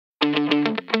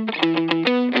Baby,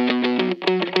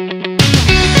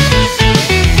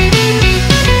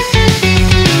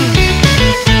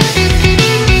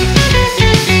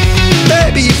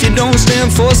 if you don't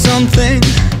stand for something,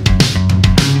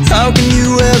 how can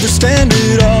you ever stand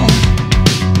it all?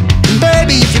 And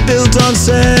baby, if you're built on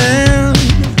sand,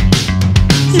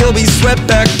 you'll be swept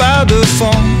back by the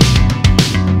fall.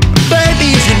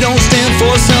 Baby, if you don't stand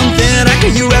for something, how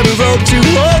can you ever hope to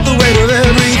hold the weight of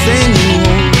everything you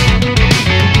own?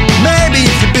 Maybe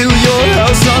if you build your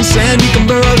house on sand, you can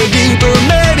burrow the deeper.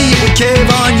 Maybe it would cave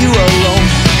on you alone.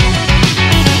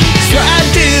 Swear I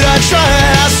did, I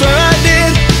tried, I swear I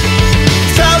did.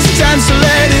 1,000 times to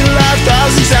let it lie,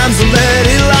 1,000 times to let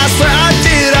it lie. Swear I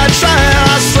did, I tried,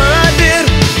 I swear I did.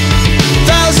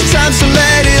 1,000 times to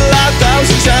let it lie,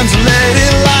 1,000 times to let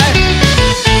it lie.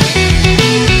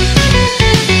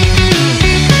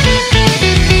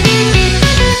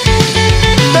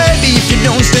 Baby, if you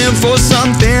don't stand for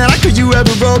something, how could you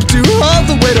ever hope to hold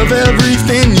the weight of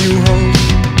everything you hold?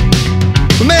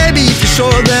 Maybe if you show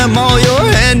them all your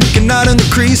hand, you can knot in the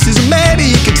creases, and maybe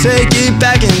you can take it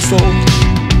back and fold.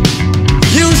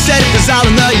 You said it was all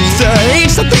in the ether,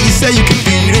 ain't something you said you could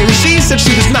feed her. She said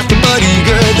she was nothing but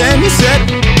eager, then you said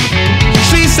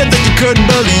she said that you couldn't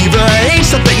believe her, ain't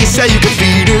something you said you could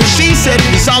feed her. She said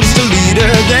it was all just a leader,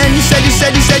 then you said you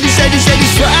swear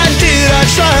I did, I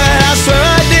tried, I swear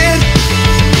I did.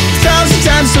 1,000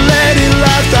 times to let it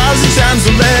lie, 1,000 times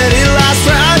to let it lie.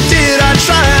 Swear I did, I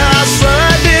tried, I swear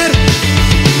I did.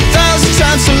 1,000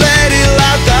 times to let it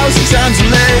lie, 1,000 times to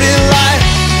let it lie.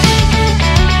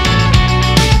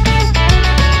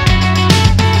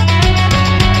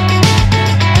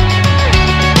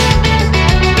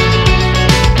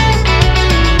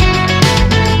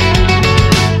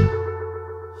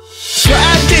 Swear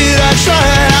I did, I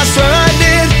tried, I swear I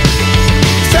did.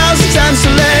 1,000 times to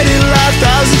let it lie,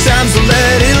 1,000 times to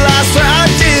let it lie. Swear I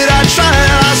did, I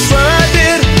tried, I swear I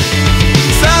did.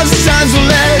 1,000 times to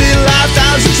let it lie,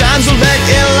 1,000 times to let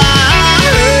it lie.